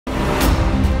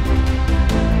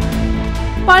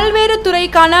பல்வேறு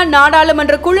துறைக்கான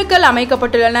நாடாளுமன்ற குழுக்கள்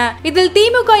அமைக்கப்பட்டுள்ளன. இதில்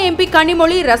திமுக எம்பி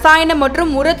கனிமொழி ரசாயனம்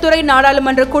மற்றும் உரத்துறை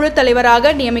நாடாளுமன்ற குழு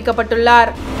தலைவராக நியமிக்கப்பட்டுள்ளார்.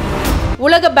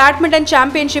 உலக பேட்மிண்டன்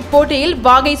சாம்பியன்ஷிப் போட்டியில்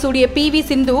வாகை சூடிய PV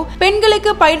சிந்து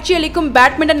பெண்களுக்கு பயிற்சி அளிக்கும்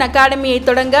பேட்மிண்டன் அகாடமியை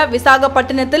தொடங்க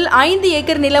விசாகப்பட்டினத்தில் 5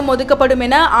 ஏக்கர் நிலம் ஒதுக்கப்படும்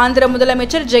என ஆந்திர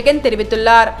முதலமைச்சர் ஜெகன்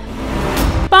தெரிவித்துள்ளார்.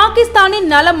 பாகிஸ்தானின்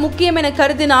நலம் முக்கியம் என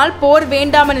கருதினால் போர்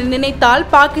வேண்டாம் என நினைத்தால்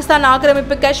பாகிஸ்தான்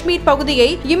ஆக்கிரமிப்பு காஷ்மீர் பகுதியை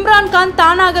இம்ரான்கான்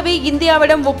தானாகவே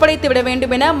இந்தியாவிடம் ஒப்படைத்துவிட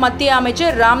வேண்டும் என மத்திய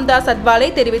அமைச்சர் ராம்தாஸ் அத்வாலே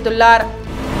தெரிவித்துள்ளார்.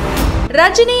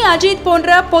 ரஜினி, அஜித்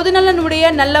போன்ற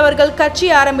பொதுநலனுடைய நல்லவர்கள் கட்சி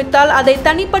ஆரம்பித்தால் அதை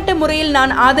தனிப்பட்ட முறையில்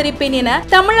நான் ஆதரிப்பேன் என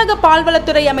தமிழக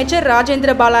பால்வளத்துறை அமைச்சர்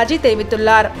ராஜேந்திர பாலாஜி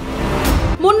தெரிவித்துள்ளார்.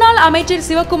 முன்னாள் அமைச்சர்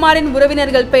சிவக்குமாரின்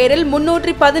உறவினர்கள் பெயரில்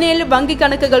 317 வங்கி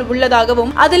கணக்குகள்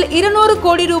உள்ளதாகவும் அதில் 200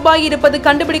 கோடி ரூபாய் இருப்பது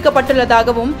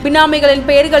கண்டுபிடிக்கப்பட்டுள்ளதாகவும் பினாமிகளின்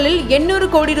பெயர்களில் 800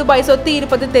 கோடி ரூபாய் சொத்து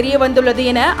இருப்பது தெரிய வந்துள்ளது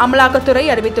என அமலாக்கத்துறை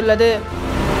அறிவித்துள்ளது.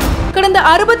 கடந்த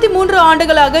 63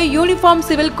 ஆண்டுகளாக யூனிஃபார்ம்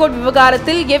சிவில் கோட்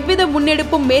விவகாரத்தில் எவ்வித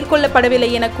முன்னெடுப்பும்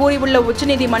மேற்கொள்ளப்படவில்லை என கூறியுள்ள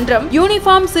உச்சநீதிமன்றம்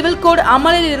யூனிஃபார்ம் சிவில் கோட்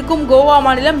அமலில் இருக்கும் கோவா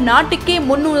மாநிலம் நாட்டுக்கே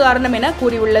முன்னுதாரணம் என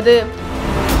கூறியுள்ளது.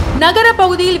 நகர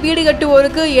பகுதியில் வீடு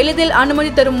கட்டுவோருக்கு எளிதில்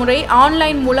அனுமதி தரும் முறை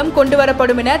ஆன்லைன் மூலம்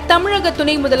கொண்டுவரப்படும் என தமிழக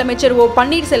துணை முதலமைச்சர் ஓ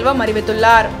பன்னீர்செல்வம்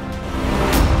அறிவித்துள்ளார்.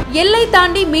 எல்லை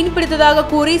தாண்டி மீன்பிடித்ததாக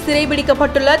கூறி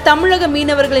சிறைபிடிக்கப்பட்டுள்ள தமிழக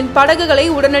மீனவர்களின் படகுகளை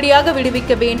உடனடியாக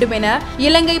விடுவிக்க வேண்டும் என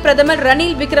இலங்கை பிரதமர்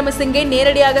ரணில் விக்ரமசிங்கே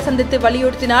நேரடியாக சந்தித்து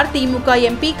வலியுறுத்தினார் திமுக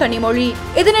எம்பி கனிமொழி.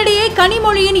 இதனிடையே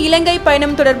கனிமொழியின் இலங்கை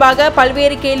பயணம் தொடர்பாக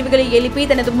பல்வேறு கேள்விகளை எழுப்பி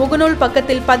தனது முகநூல்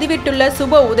பக்கத்தில் பதிவிட்டுள்ள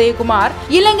சுப உதயகுமார்,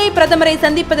 இலங்கை பிரதமரை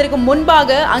சந்திப்பதற்கு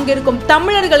முன்பாக அங்கிருக்கும்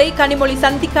தமிழர்களை கனிமொழி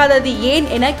சந்திக்காதது ஏன்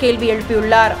என கேள்வி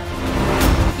எழுப்பியுள்ளார்.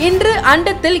 இன்று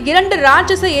அண்டத்தில் 2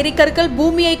 ராட்சச எரிக்கற்கள்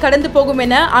பூமியை கடந்து போகும்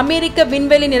என அமெரிக்க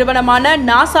விண்வெளி நிறுவனமான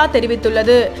நாசா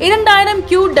தெரிவித்துள்ளது. 2000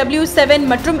 QW7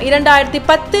 மற்றும்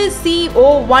 2010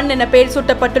 CO1 என பெயர்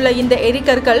சூட்டப்பட்டுள்ள இந்த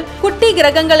எரிக்கற்கள் குட்டி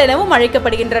கிரகங்கள் எனவும்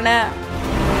அழைக்கப்படுகின்றன.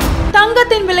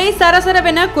 தங்கத்தின் விலை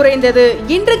சரசரவென குறைந்தது.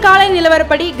 இன்று காலை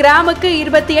நிலவரப்படி கிராமுக்கு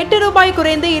 28 ரூபாய்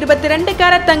குறைந்து 22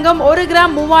 கேரட் தங்கம் 1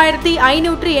 கிராம்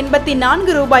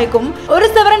 3584 ரூபாய்க்கும், 1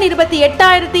 சவரன்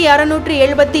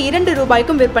 28,672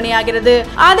 ரூபாய்க்கும் விற்பனையாகிறது.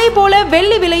 அதே போல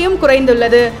வெள்ளி விலையும்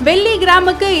குறைந்துள்ளது. வெள்ளி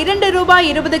கிராமுக்கு 2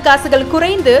 ரூபாய் 20 காசுகள்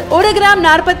குறைந்து 1 கிராம்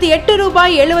 48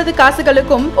 ரூபாய் 70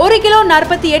 காசுகளுக்கும், 1 கிலோ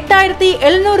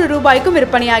 48,700 ரூபாய்க்கும்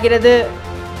விற்பனையாகிறது.